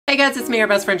guys, it's me, your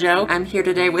best friend Joe. I'm here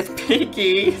today with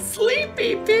Piggy.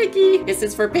 Sleepy Piggy. This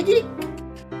is for Piggy.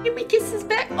 Give me kisses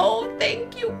back. Oh,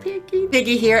 thank you, Piggy.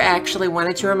 Piggy here actually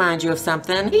wanted to remind you of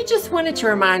something. He just wanted to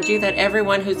remind you that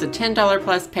everyone who's a $10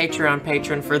 plus Patreon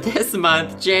patron for this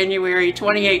month, January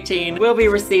 2018, will be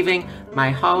receiving my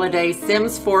holiday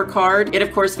Sims 4 card. It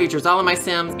of course features all of my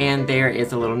Sims, and there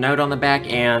is a little note on the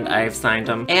back, and I've signed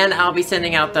them. And I'll be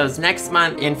sending out those next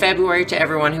month in February to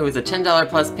everyone who is a $10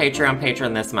 plus Patreon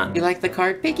patron this month. You like the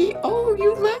card, Piggy? Oh,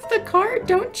 you love the card,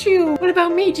 don't you? What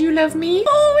about me? Do you love me?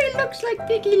 Oh, it looks like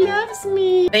Piggy loves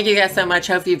me. Thank you guys so much.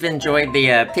 Hope you've enjoyed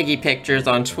the Piggy pictures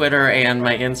on Twitter and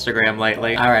my Instagram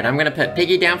lately. All right, I'm gonna put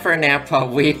Piggy down for a nap while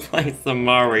we play some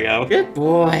Mario. Good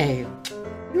boy.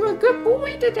 You're a good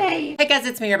boy today. Hey guys,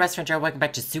 it's me, your best friend Joe. Welcome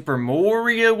back to Super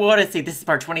Mario Odyssey. This is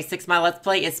part 26 of my Let's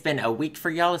Play. It's been a week for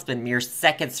y'all. It's been mere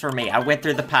seconds for me. I went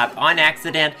through the pipe on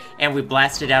accident, and we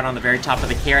blasted out on the very top of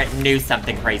the carrot. Knew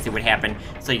something crazy would happen.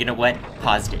 So you know what?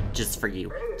 Paused it. Just for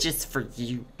you. Just for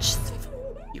you. Just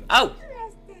for you. Oh!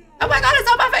 Oh my god, it's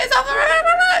on my face!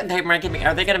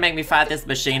 Are they gonna make me fight this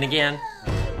machine again?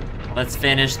 Let's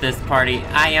finish this party.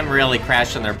 I am really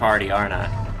crashing their party, aren't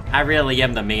I? I really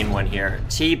am the mean one here.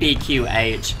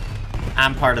 TBQH,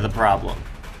 I'm part of the problem.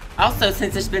 Also,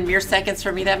 since it's been mere seconds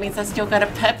for me, that means I still got a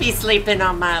puppy sleeping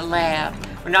on my lap.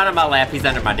 Well, not on my lap, he's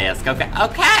under my desk.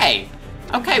 Okay,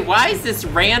 why is this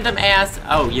random ass...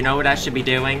 Oh, you know what I should be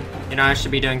doing? You know what I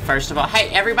should be doing first of all? Hey,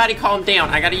 everybody calm down.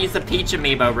 I gotta use the Peach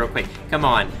Amiibo real quick. Come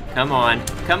on,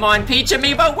 Peach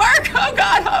Amiibo, work! Oh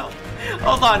god,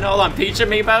 hold on, Peach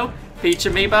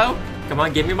Amiibo. Come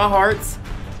on, give me my hearts.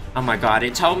 Oh my god,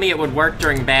 it told me it would work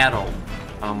during battle.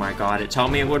 Oh my god, it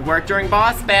told me it would work during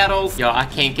boss battles. Yo, I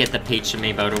can't get the Peach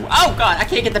Amiibo to work. Oh god, I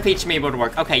can't get the Peach Amiibo to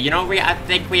work. Okay, you know what I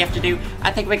think we have to do?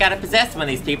 I think we gotta possess one of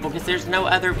these people, because there's no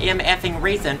other MFing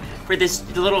reason for this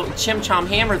little chim-chom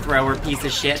hammer thrower piece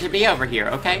of shit to be over here,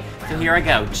 okay? So here I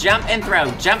go. Jump and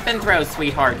throw,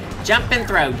 sweetheart. Jump and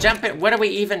throw, what are we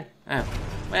even... Oh.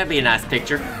 That'd be a nice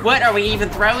picture. What are we even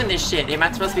throwing this shit? Am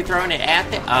I supposed to be throwing it at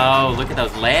the... Oh, look at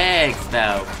those legs,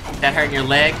 though. That hurting your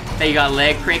leg? There you got a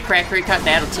leg. Crick, crack, crick, cut.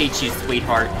 That'll teach you,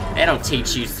 sweetheart. That'll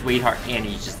teach you, sweetheart. And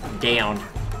he's just down.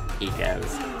 He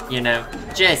goes. You know,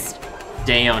 just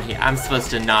down here. I'm supposed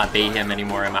to not be him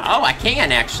anymore, am I? Oh, I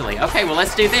can, actually. Okay, well,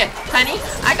 let's do this. Honey,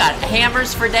 I got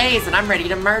hammers for days, and I'm ready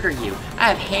to murder you.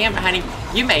 I have honey,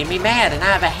 you made me mad, and I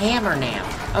have a hammer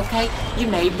now. Okay, you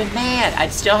made me mad. I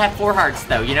still have 4 hearts,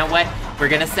 though. You know what? We're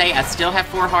gonna say I still have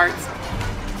 4 hearts.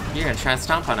 You're gonna try to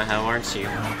stomp on a hoe, aren't you?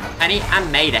 Honey,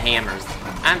 I'm made of hammers.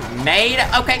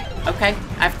 Okay.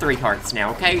 I have 3 hearts now,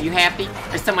 okay? You happy?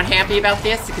 Is someone happy about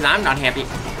this? Because I'm not happy.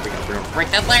 We're gonna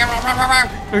break that leg.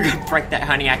 We're gonna break that,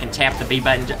 honey. I can tap the B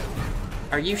button.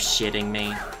 Are you shitting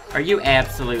me? Are you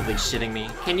absolutely shitting me?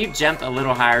 Can you jump a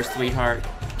little higher, sweetheart?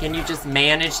 Can you just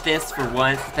manage this for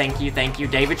once? Thank you.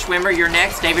 David Schwimmer, you're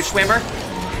next. David Schwimmer.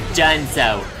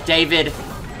 Dunzo. David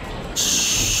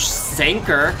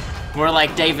Sinker. More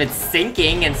like David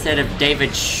Sinking instead of David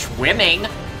Schwimming.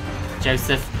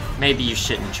 Joseph, maybe you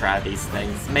shouldn't try these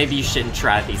things. Maybe you shouldn't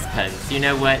try these puns. You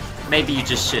know what? Maybe you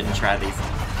just shouldn't try these.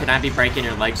 Can I be breaking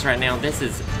your legs right now? This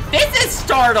is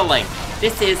startling.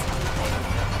 This is...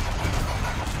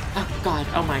 Oh god,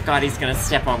 oh my god, he's gonna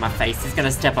step on my face.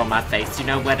 You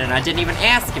know what? And I didn't even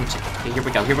ask him to. Okay, here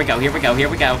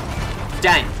we go.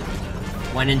 Done.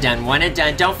 One and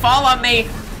done. Don't fall on me.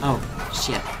 Oh,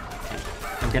 shit.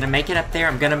 Okay. I'm gonna make it up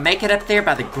there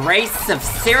by the grace of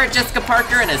Sarah Jessica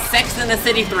Parker in a Sex and the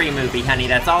City 3 movie, honey.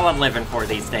 That's all I'm living for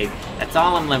these days. That's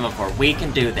all I'm living for. We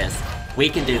can do this.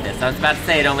 I was about to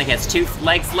say it only has 2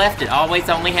 legs left. It always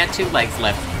only had 2 legs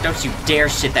left. Don't you dare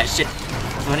shit that shit.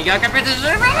 When you go, I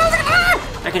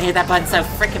can hit that button so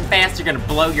freaking fast, you're gonna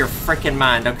blow your freaking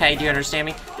mind, okay? Do you understand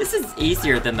me? This is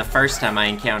easier than the first time I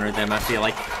encountered them, I feel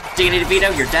like. Danny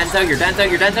DeVito, you're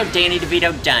donezo. Danny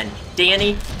DeVito, done.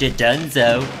 Danny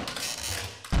DeDunzo.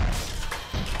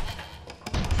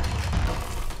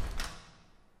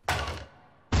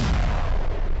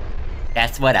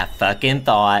 That's what I fucking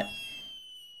thought.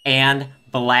 And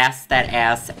blast that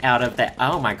ass out of that.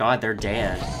 Oh my god, they're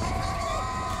dead.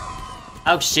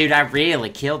 Oh shoot, I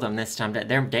really killed them this time.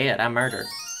 They're dead. I murdered.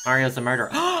 Mario's a murderer.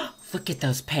 Look at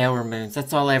those power moons.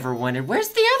 That's all I ever wanted. Where's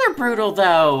the other Brutal,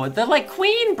 though? The, like,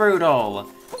 Queen Brutal.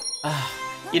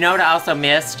 You know what I also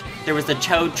missed? There was a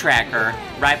toad tracker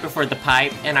right before the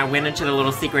pipe, and I went into the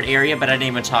little secret area, but I didn't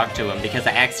even talk to him because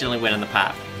I accidentally went in the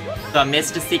pipe. So I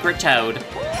missed a secret toad.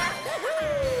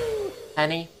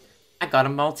 Honey, I got a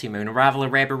multi-moon, arrival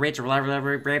of Rabbit Ridge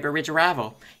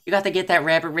arrival. You got to get that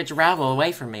Rabbit Ridge arrival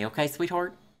away from me, okay,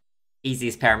 sweetheart?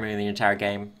 Easiest power moon in the entire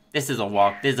game. This is a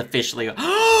walk. This is officially a...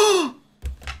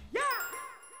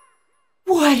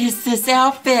 What is this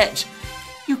outfit?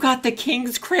 You got the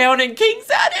king's crown and king's...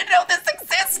 I didn't know this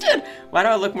existed! Why do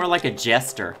I look more like a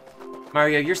jester?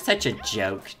 Mario, you're such a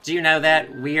joke. Do you know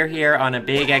that? We're here on a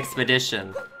big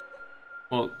expedition.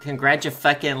 Well,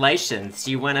 congratulations.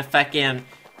 Do you want a fucking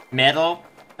medal?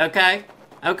 Okay?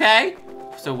 Okay?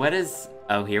 So what is...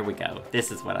 Oh, here we go.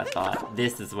 This is what I thought.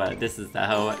 This is the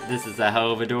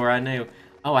hoe of a door I knew.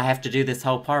 Oh, I have to do this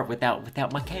whole part without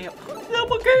my cap. Without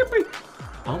my cappy.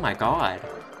 Oh my god.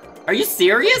 Are you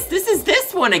serious? This is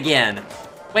this one again.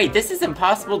 Wait, this is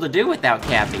impossible to do without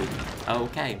Cappy.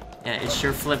 Okay. Yeah, it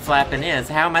sure flip-flapping is.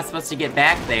 How am I supposed to get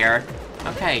back there?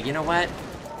 Okay, you know what?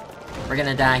 We're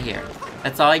gonna die here.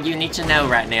 That's all you need to know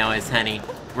right now is, honey,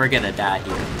 we're gonna die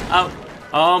here.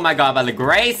 Oh my god, by the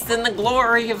grace and the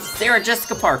glory of Sarah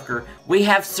Jessica Parker, we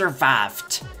have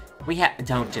survived.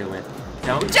 Don't do it.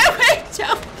 Don't do it!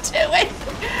 Don't do it!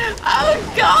 Oh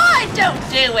god, don't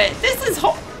do it!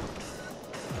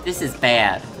 This is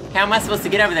bad. How am I supposed to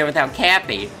get over there without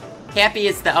Cappy? Cappy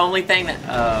is the only thing that...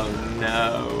 Oh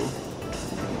no.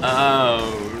 Oh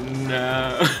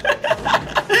no.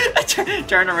 I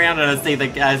turn around and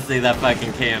I see that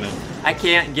fucking cannon. I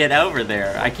can't get over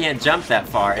there. I can't jump that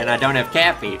far and I don't have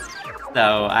Cappy.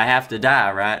 So I have to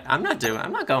die, right? I'm not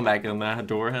going back in that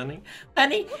door, honey.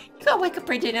 Honey, you gotta wake up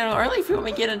pretty damn early if you want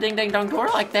me to get a ding-dang-dong door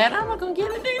like that. I'm not gonna get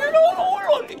a ding-dang-dong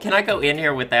door. Can I go in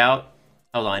here without...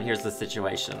 Hold on, here's the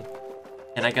situation.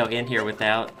 Can I go in here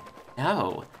without...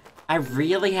 No. I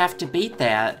really have to beat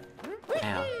that.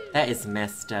 Wow, that is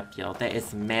messed up, y'all. That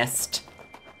is messed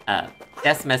up.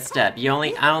 That's messed up.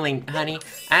 Honey,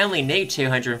 I only need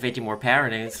 250 more power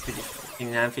nodes.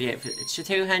 59, 58,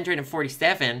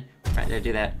 247. Right there,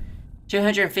 do that.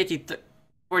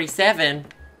 247.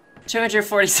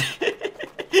 247.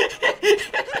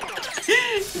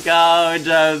 Go,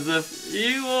 Joseph.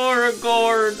 You are a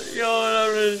cord. You're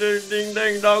a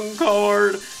ding-ding-dong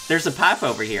cord. There's a pipe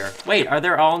over here. Wait, are they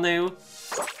all new?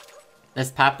 This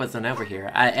pipe wasn't over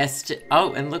here.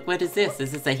 Oh, and look, what is this?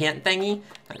 Is this a hint thingy?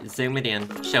 Zoom it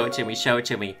in. Show it to me. Show it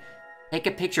to me. Take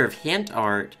a picture of hint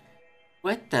art.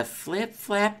 What the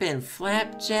flip-flappin'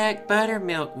 flapjack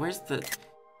buttermilk? Where's the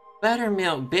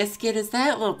buttermilk biscuit? Is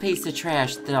that little piece of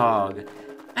trash dog?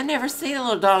 I never seen a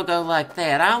little doggo like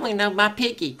that. I only know my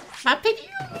piggy. My piggy.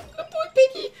 Good boy,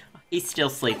 piggy. He's still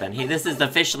sleeping. This is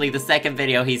officially the second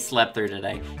video he's slept through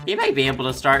today. He may be able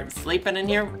to start sleeping in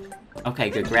here. Okay,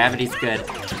 good. Gravity's good.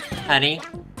 Honey,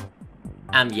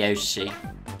 I'm Yoshi.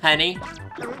 Honey,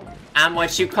 I'm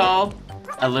what you call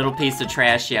a little piece of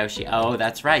trash Yoshi. Oh,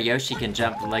 that's right. Yoshi can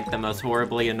jump like the most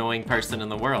horribly annoying person in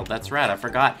the world. That's right. I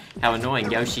forgot how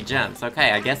annoying Yoshi jumps.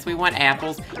 Okay, I guess we want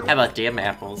apples. How about dim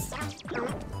apples?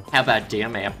 How about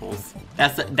dim apples?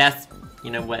 That's you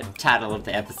know what, title of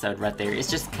the episode right there. It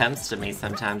just comes to me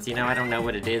sometimes. You know, I don't know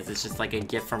what it is. It's just like a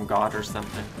gift from God or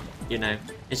something. You know,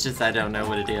 it's just I don't know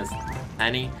what it is.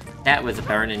 Honey, that was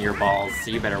burning your balls.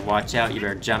 So you better watch out. You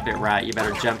better jump it right. You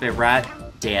better jump it right.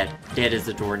 Dead. Dead is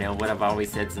a doornail. What I've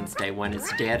always said since day one.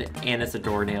 It's dead and it's a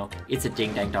doornail. It's a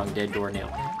ding-dang-dong dead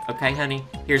doornail. Okay, honey?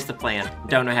 Here's the plan.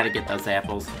 Don't know how to get those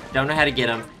apples. Don't know how to get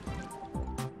them.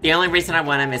 The only reason I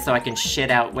want him is so I can shit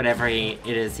out whatever it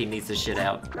is he needs to shit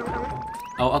out.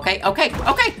 Oh, okay.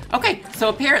 So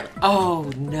apparently...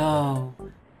 Oh, no.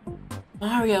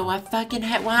 Mario, I fucking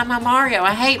hate... Why am I Mario?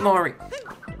 I hate Mario.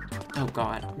 Oh,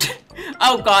 God.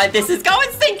 Oh, God, this is going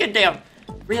sinking down.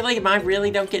 Really? Am I really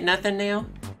don't get nothing now?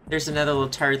 There's another little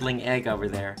turdling egg over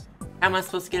there. How am I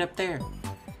supposed to get up there?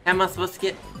 How am I supposed to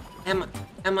get... How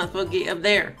am I supposed to get up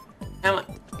there?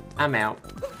 I'm out.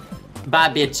 Bye,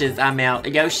 bitches. I'm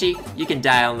out. Yoshi, you can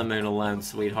die on the moon alone,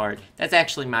 sweetheart. That's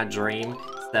actually my dream.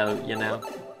 So, you know,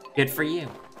 good for you.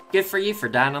 Good for you for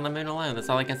dying on the moon alone. That's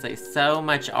all I can say. So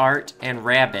much art and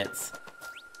rabbits.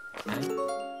 Okay.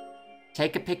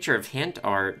 Take a picture of hint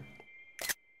art.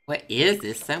 What is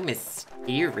this? So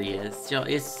mysterious.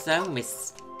 It's so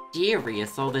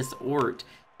mysterious, all this art.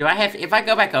 If I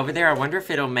go back over there, I wonder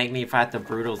if it'll make me fight the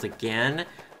Brutals again.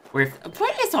 What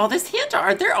is all this hint art?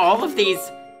 Are there all of these...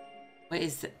 What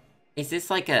is it? Is this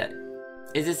like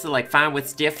find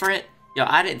what's different? Yo,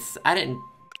 I didn't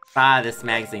buy this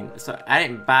magazine. So I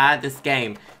didn't buy this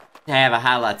game to have a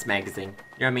highlights magazine.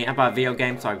 You know what I mean? I bought a video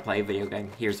game so I can play a video game.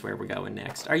 Here's where we're going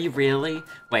next. Are you really?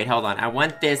 Wait, hold on. I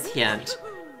want this hint.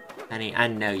 Honey, I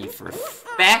know you for a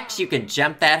fact you can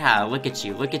jump that high. Look at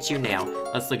you. Look at you now.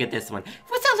 Let's look at this one.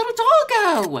 What's that little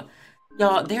doggo?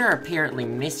 Y'all, there are apparently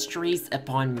mysteries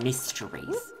upon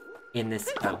mysteries in this.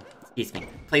 Oh, excuse me.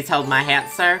 Please hold my hat,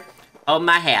 sir. Hold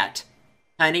my hat.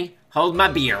 Honey, hold my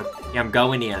beer. Yeah, I'm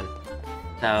going in.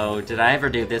 So, did I ever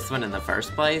do this one in the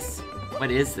first place?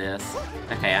 What is this?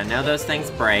 Okay, I know those things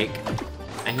break.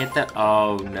 I hit the...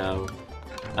 Oh, no.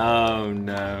 Oh,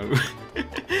 no.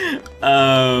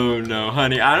 Oh, no,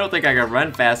 honey. I don't think I can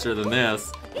run faster than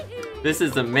this. This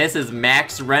is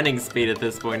max running speed at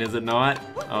this point, is it not?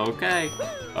 Okay.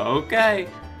 Okay.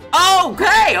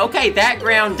 Okay! Okay, that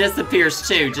ground disappears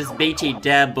too. Just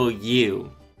BTW.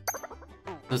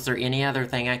 Is there any other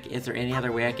thing is there any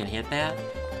other way I can hit that?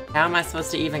 How am I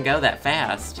supposed to even go that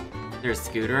fast? Is there a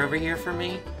scooter over here for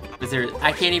me?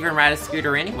 I can't even ride a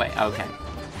scooter anyway. Okay.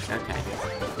 Okay.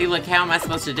 See, look, how am I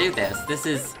supposed to do this? This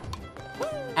is...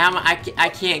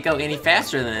 I can't go any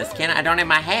faster than this, can I? I don't have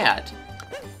my hat.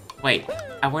 Wait,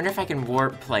 I wonder if I can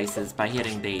warp places by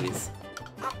hitting these.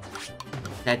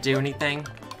 Does that do anything?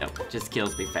 Nope, just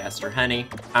kills me faster. Honey,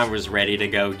 I was ready to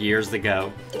go years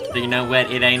ago. So you know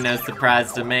what? It ain't no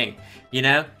surprise to me. You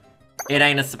know? It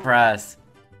ain't a surprise.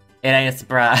 It ain't a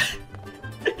surprise.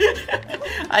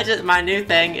 My new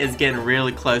thing is getting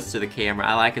really close to the camera.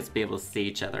 I like us to be able to see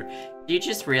each other. Do you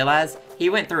just realize he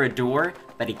went through a door,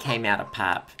 but he came out a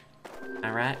pipe?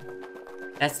 Alright?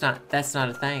 That's not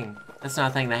a thing. That's not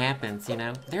a thing that happens, you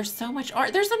know? There's so much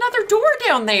art. There's another door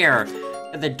down there!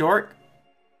 The door...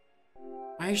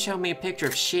 Why are you showing me a picture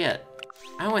of shit?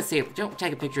 I don't want to see it. Don't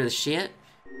take a picture of the shit.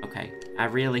 Okay. I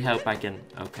really hope I can...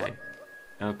 Okay.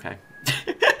 Okay.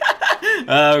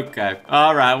 Okay.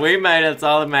 Alright, we made it. It's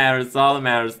all that matters. It's all that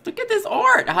matters. Look at this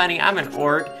art, honey. I'm an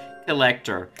art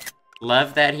collector.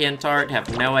 Love that hint art.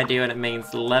 Have no idea what it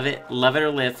means. Love it. Love it or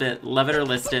list it. Love it or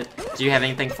list it. Do you have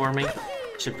anything for me?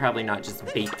 Should probably not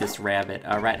just beat this rabbit.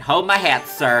 Alright, hold my hat,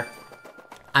 sir.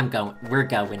 We're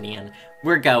going in.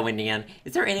 We're going in.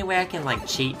 Is there any way I can, like,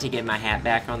 cheat to get my hat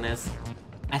back on this?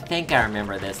 I think I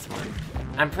remember this one.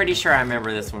 I'm pretty sure I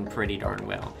remember this one pretty darn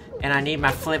well. And I need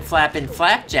my flip-flapping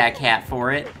flapjack hat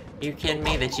for it. You kidding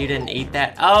me that you didn't eat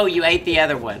that? Oh, you ate the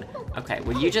other one. Okay,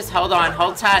 well, you just hold on.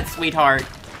 Hold tight, sweetheart.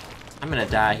 I'm gonna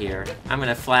die here. I'm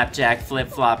gonna flapjack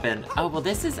flip-flopping. Oh, well,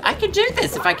 I can do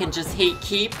this if I can just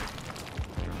keep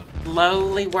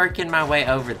slowly working my way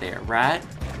over there, right?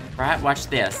 Right, watch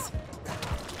this.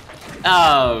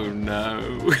 Oh,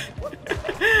 no.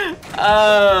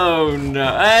 Oh,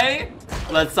 no. Hey,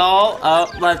 let's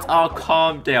all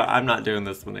calm down. I'm not doing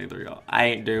this one either, y'all. I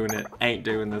ain't doing it. I ain't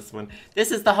doing this one.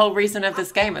 This is the whole reason of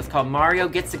this game. It's called Mario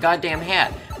Gets a Goddamn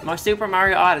Hat. Super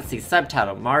Mario Odyssey,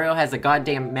 subtitle. Mario has a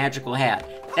goddamn magical hat.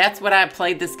 That's what I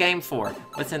played this game for.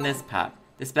 What's in this pipe?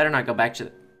 This better not go back to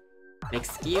the...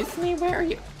 Excuse me, where are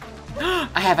you?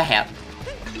 I have a hat.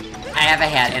 I have a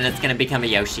hat, and it's gonna become a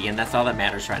Yoshi, and that's all that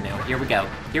matters right now. Here we go.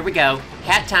 Here we go.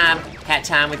 Hat time. Hat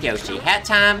time with Yoshi. Hat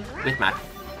time with my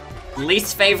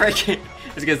least favorite... I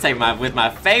was gonna say with my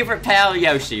favorite pal,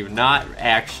 Yoshi. Not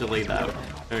actually, though.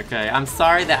 Okay, I'm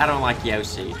sorry that I don't like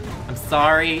Yoshi. I'm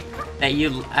sorry that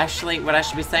you... Actually, what I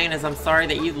should be saying is I'm sorry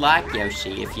that you like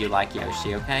Yoshi, if you like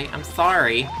Yoshi, okay? I'm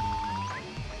sorry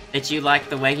that you like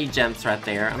the way he jumps right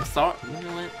there. I'm sorry... You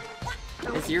know what?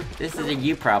 This is a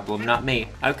you problem, not me,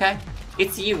 okay?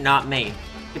 It's you, not me.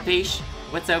 Capiche?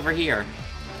 What's over here?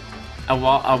 A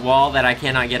wall that I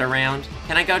cannot get around?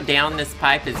 Can I go down this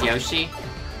pipe as Yoshi?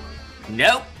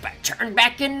 Nope, I turned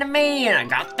back into me and I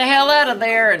got the hell out of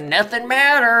there and nothing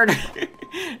mattered.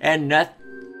 And nothing...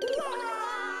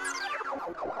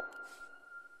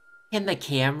 Can the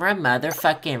camera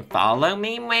motherfucking follow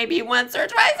me maybe once or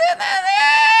twice in the...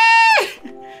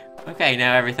 Okay,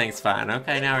 now everything's fine.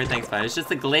 Okay, now everything's fine. It's just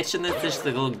a glitch in just a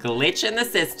little glitch in the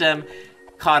system.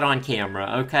 Caught on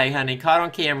camera. Okay, honey, caught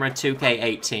on camera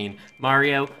 2K18.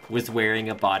 Mario was wearing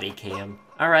a body cam.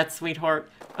 Alright, sweetheart.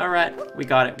 Alright, we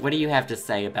got it. What do you have to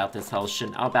say about this whole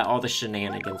about all the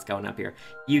shenanigans going up here?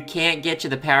 You can't get to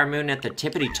the power moon at the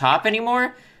tippity top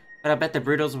anymore? But I bet the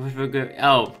Brutals will be good.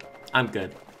 Oh, I'm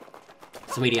good.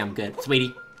 Sweetie, I'm good.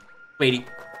 Sweetie. Sweetie.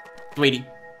 Sweetie.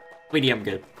 Sweetie, I'm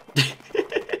good.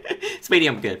 Sweetie,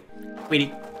 I'm good.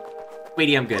 Sweetie.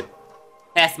 Sweetie, I'm good.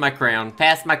 Pass my crown,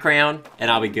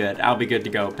 and I'll be good. I'll be good to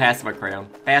go. Pass my crown.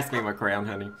 Pass me my crown,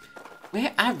 honey.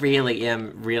 I really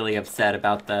am really upset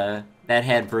about that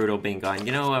head Brutal being gone.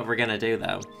 You know what we're gonna do,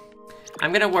 though?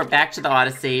 I'm gonna work back to the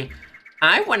Odyssey.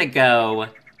 I wanna go,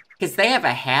 because they have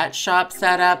a hat shop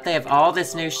set up. They have all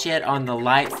this new shit on the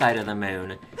light side of the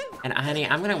moon. And honey,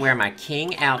 I'm gonna wear my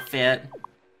king outfit,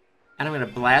 and I'm gonna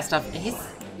blast off.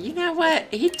 You know what?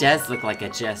 He does look like a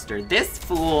jester. This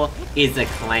fool is a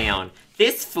clown.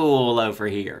 This fool over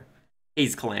here,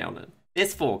 he's clowning.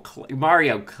 This fool,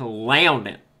 Mario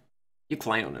clowning. You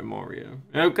clowning, Mario.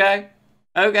 Okay?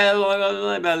 Okay,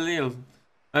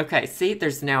 okay, see,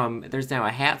 there's now a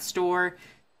hat store.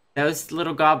 Those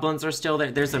little goblins are still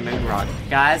there. There's a moon rock.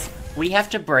 Guys, We have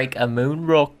to break a moon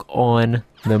rock on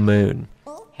the moon.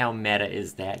 How meta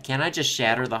is that? Can I just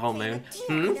shatter the whole moon?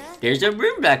 There's a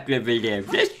moon rock over there.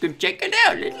 Let's go check it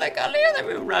out. It's like all the other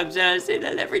moon rocks. I see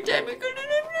that every time we go.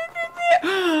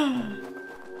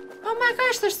 Oh my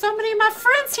gosh, there's so many of my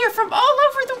friends here from all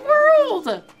over the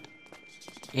world.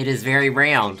 It is very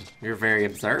round. You're very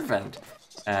observant.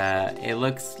 It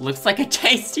looks like a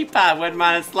tasty pie. Wouldn't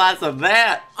mind a slice of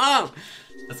that. Oh,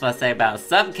 that's what I say about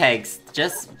some cakes.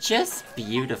 Just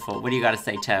beautiful. What do you got to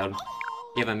say, Toad?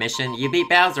 You have a mission? You beat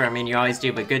Bowser. I mean, you always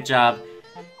do, but good job.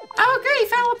 Oh, great.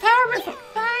 Found a power move.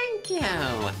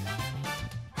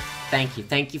 Thank you.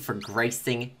 Thank you for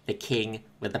gracing the king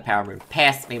with the power move.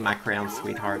 Pass me my crown,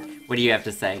 sweetheart. What do you have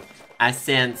to say? I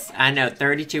know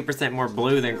 32% more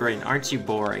blue than green. Aren't you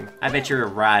boring? I bet you're a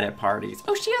ride at parties.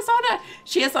 Oh, she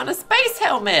has on a space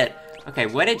helmet. Okay,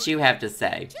 what did you have to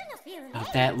say?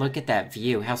 Oh, look at that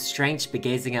view. How strange to be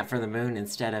gazing up from the moon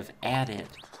instead of at it.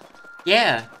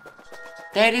 Yeah,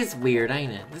 that is weird,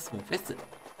 ain't it?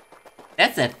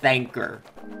 That's a thinker.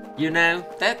 You know,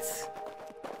 that's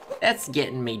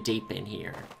getting me deep in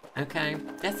here. Okay,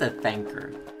 that's a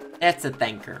thinker.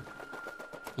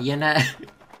 You know.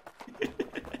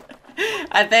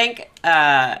 I think,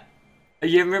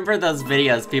 you remember those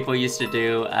videos people used to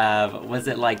do of, was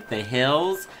it like The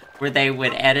Hills? Where they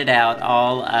would edit out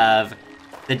all of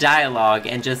the dialogue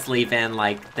and just leave in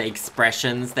like the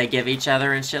expressions they give each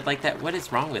other and shit like that. What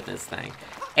is wrong with this thing?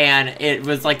 And it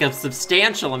was like a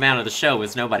substantial amount of the show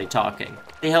was nobody talking.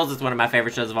 The Hills is one of my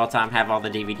favorite shows of all time, have all the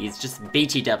DVDs, just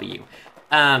BTW.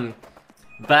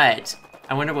 But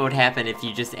I wonder what would happen if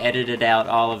you just edited out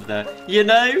all of the, you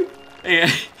know?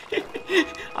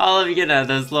 All of, you know,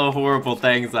 those little horrible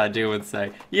things I do and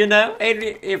say. You know?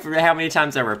 If how many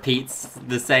times I repeats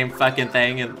the same fucking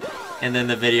thing and then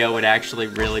the video would actually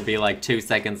really be like 2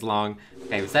 seconds long.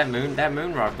 Okay, was that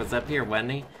moon rock was up here,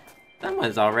 wasn't he?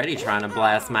 Someone's already trying to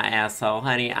blast my asshole,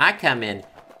 honey. I come in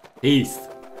peace.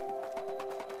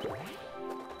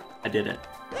 I did it.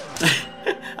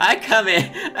 I come in.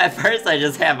 At first I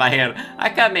just have my hand. I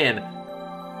come in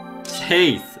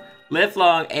peace. Live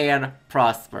long and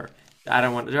prosper. Do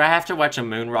I have to watch a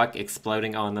moon rock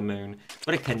exploding on the moon?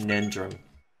 What a conundrum.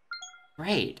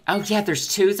 Great. Oh yeah, there's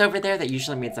twos over there. That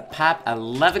usually means a pop. I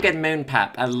love a good moon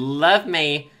pop. I love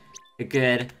me a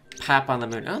good pop on the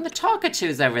moon. Oh, and the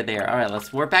Talkatoo's over there. All right,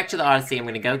 let's warp back to the Odyssey. I'm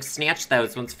gonna go snatch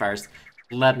those ones first.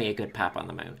 Love me a good pop on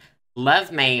the moon.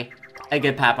 Love me a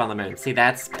good pop on the moon. See,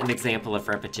 that's an example of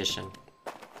repetition.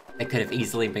 It could have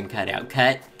easily been cut out.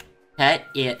 Cut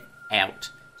it out.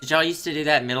 Did y'all used to do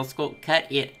that in middle school?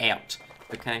 Cut it out,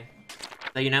 okay?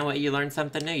 So you know what? You learn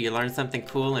something new. You learn something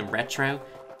cool and retro.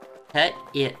 Cut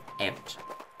it out.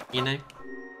 You know?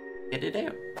 Get it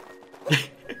out.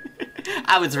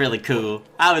 I was really cool.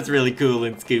 I was really cool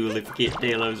in school. If you can't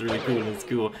tell, I was really cool in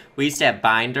school. We used to have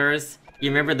binders.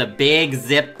 You remember the big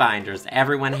zip binders?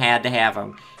 Everyone had to have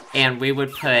them. And we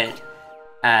would put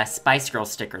Spice Girl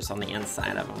stickers on the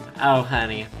inside of them. Oh,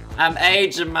 honey. I'm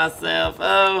aging myself.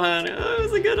 Oh, honey. Oh, it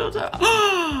was a good old time.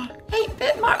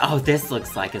 8-bit Mario. Oh, this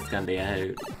looks like it's gonna be a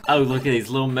hoot. Oh, look at these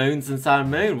little moons inside a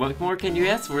moon. What more can you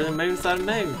ask for than moon inside a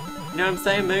moon? You know what I'm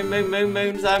saying? Moon, moon, moon,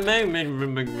 moon inside moon. Moon,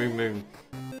 moon, moon, moon, moon.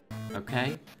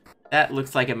 Okay. That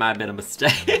looks like it might have been a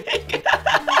mistake.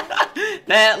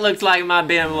 That looks like it might have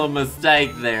been a little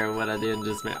mistake there, what I did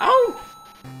just make. Oh!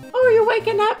 Oh, are you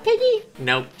waking up, Piggy?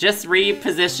 Nope, just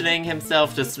repositioning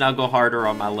himself to snuggle harder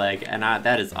on my leg. And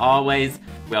that is always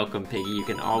welcome, Piggy. You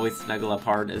can always snuggle up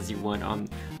hard as you want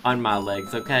on my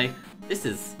legs, okay? This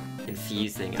is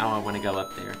confusing. Oh, I want to go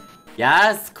up there.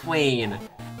 Yes, Queen!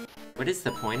 What is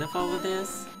the point of all of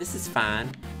this? This is fine.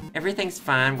 Everything's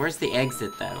fine. Where's the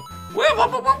exit, though?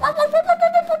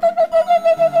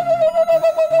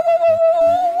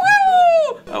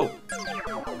 Oh.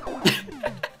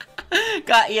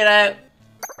 Got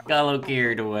a little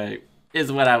carried away,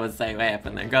 is what I would say what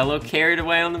happened there. Got a little carried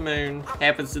away on the moon.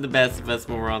 Happens to the best of us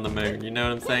when we're on the moon, you know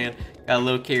what I'm saying? Got a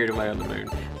little carried away on the moon.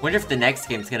 Wonder if the next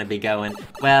game's gonna be going,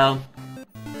 well,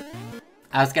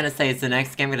 I was gonna say, is the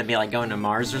next game gonna be like going to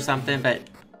Mars or something, but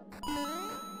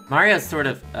Mario's sort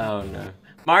of, oh no.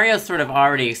 Mario's sort of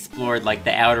already explored like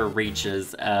the outer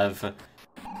reaches of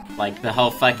like the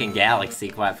whole fucking galaxy,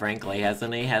 quite frankly,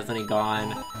 hasn't he? Hasn't he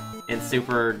gone in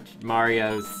Super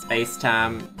Mario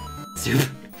Space-Time?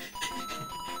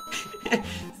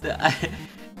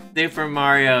 Super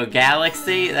Mario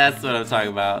Galaxy? That's what I'm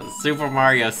talking about. Super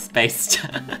Mario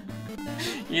Space-Time.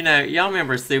 You know, y'all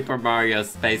remember Super Mario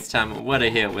Space-Time? What a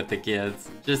hit with the kids.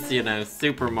 Just, you know,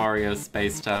 Super Mario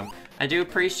Space-Time. I do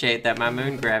appreciate that my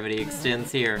moon gravity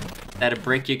extends here. That a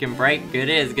brick you can break?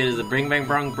 Good as a bring bang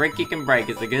brong brick you can break.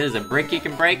 Is it good as a brick you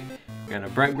can break? Gonna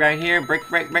break right here. Break.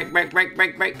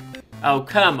 Oh,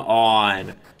 come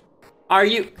on. Are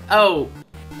you? Oh,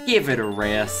 give it a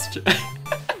rest.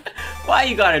 Why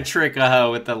you gotta trick a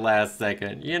hoe at the last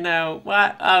second? You know,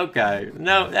 what? Okay.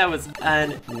 No, that was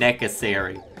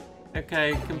unnecessary.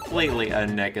 Okay, completely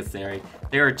unnecessary.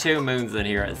 There are 2 moons in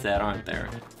here, it said, aren't there,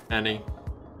 honey?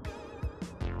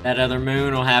 That other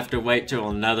moon will have to wait till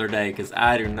another day, because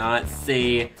I do not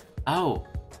see... Oh,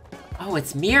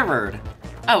 it's mirrored.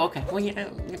 Oh, okay, well, you know,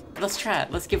 let's try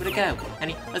it. Let's give it a go,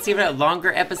 honey. Let's give it a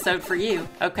longer episode for you,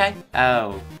 okay?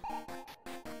 Oh.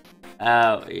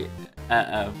 Uh-oh.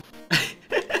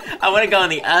 I want to go in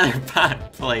the other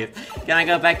pipe, please. Can I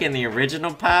go back in the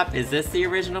original pipe? Is this the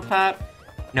original pipe?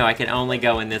 No, I can only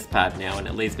go in this pipe now, and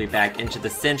it leads me back into the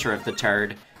center of the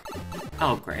turd.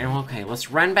 Oh, great. Okay,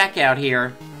 let's run back out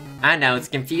here. I know, it's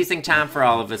confusing time for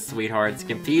all of us, sweethearts.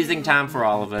 Confusing time for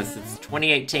all of us. It's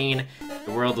 2018.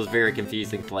 The world is a very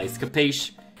confusing place.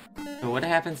 Capiche? But what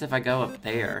happens if I go up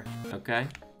there? Okay.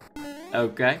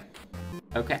 Okay.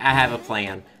 Okay, I have a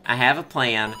plan. I have a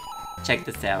plan. Check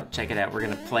this out. Check it out. We're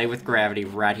gonna play with gravity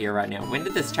right here, right now. When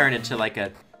did this turn into like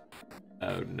a...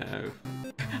 Oh, no.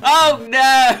 Oh,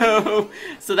 no!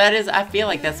 So that is... I feel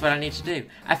like that's what I need to do.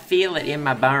 I feel it in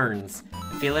my bones.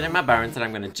 I feel it in my bones, and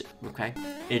I'm gonna... Okay.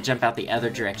 I need to jump out the other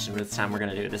direction this time we're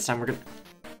gonna do it. This time we're gonna...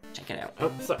 Check it out.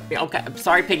 Oh, sorry. Okay, I'm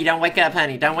sorry, Piggy. Don't wake up,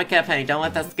 honey. Don't wake up, honey. Don't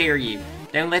let that scare you.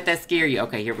 Don't let that scare you.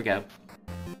 Okay, here we go.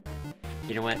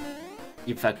 You know what?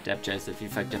 You fucked up, Joseph. You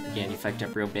fucked up again. You fucked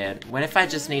up real bad. What if I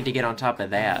just need to get on top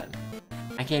of that?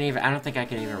 I don't think I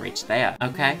can even reach that.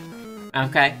 Okay.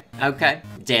 Okay.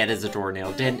 Dead as a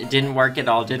doornail. Didn't work at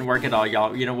all. Didn't work at all,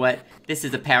 y'all. You know what? This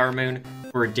is a power moon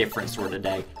for a different sort of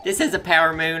day. This is a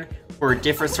power moon for a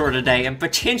different sort of day, and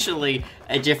potentially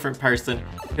a different person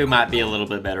who might be a little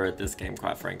bit better at this game,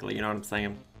 quite frankly. You know what I'm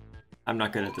saying? I'm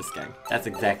not good at this game. That's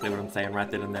exactly what I'm saying right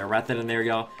then and there. Right then and there,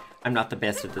 y'all. I'm not the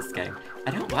best at this game.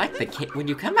 I don't like when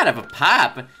you come out of a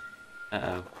pipe.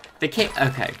 Uh-oh.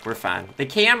 Okay, we're fine. The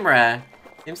camera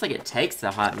seems like it takes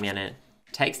a hot minute.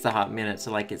 Takes a hot minute to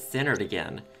like get centered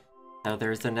again. So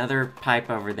there's another pipe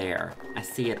over there. I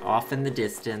see it off in the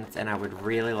distance, and I would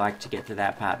really like to get to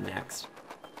that pipe next.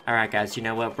 Alright guys, you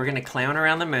know what? We're gonna clown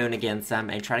around the moon again some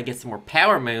and try to get some more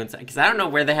power moons, because I don't know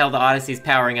where the hell the Odyssey's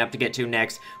powering up to get to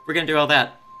next. We're gonna do all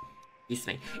that. Excuse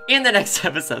me. In the next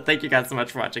episode. Thank you guys so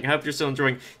much for watching. I hope you're still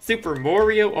enjoying Super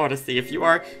Mario Odyssey. If you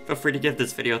are, feel free to give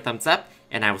this video a thumbs up,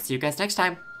 and I will see you guys next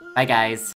time. Bye guys.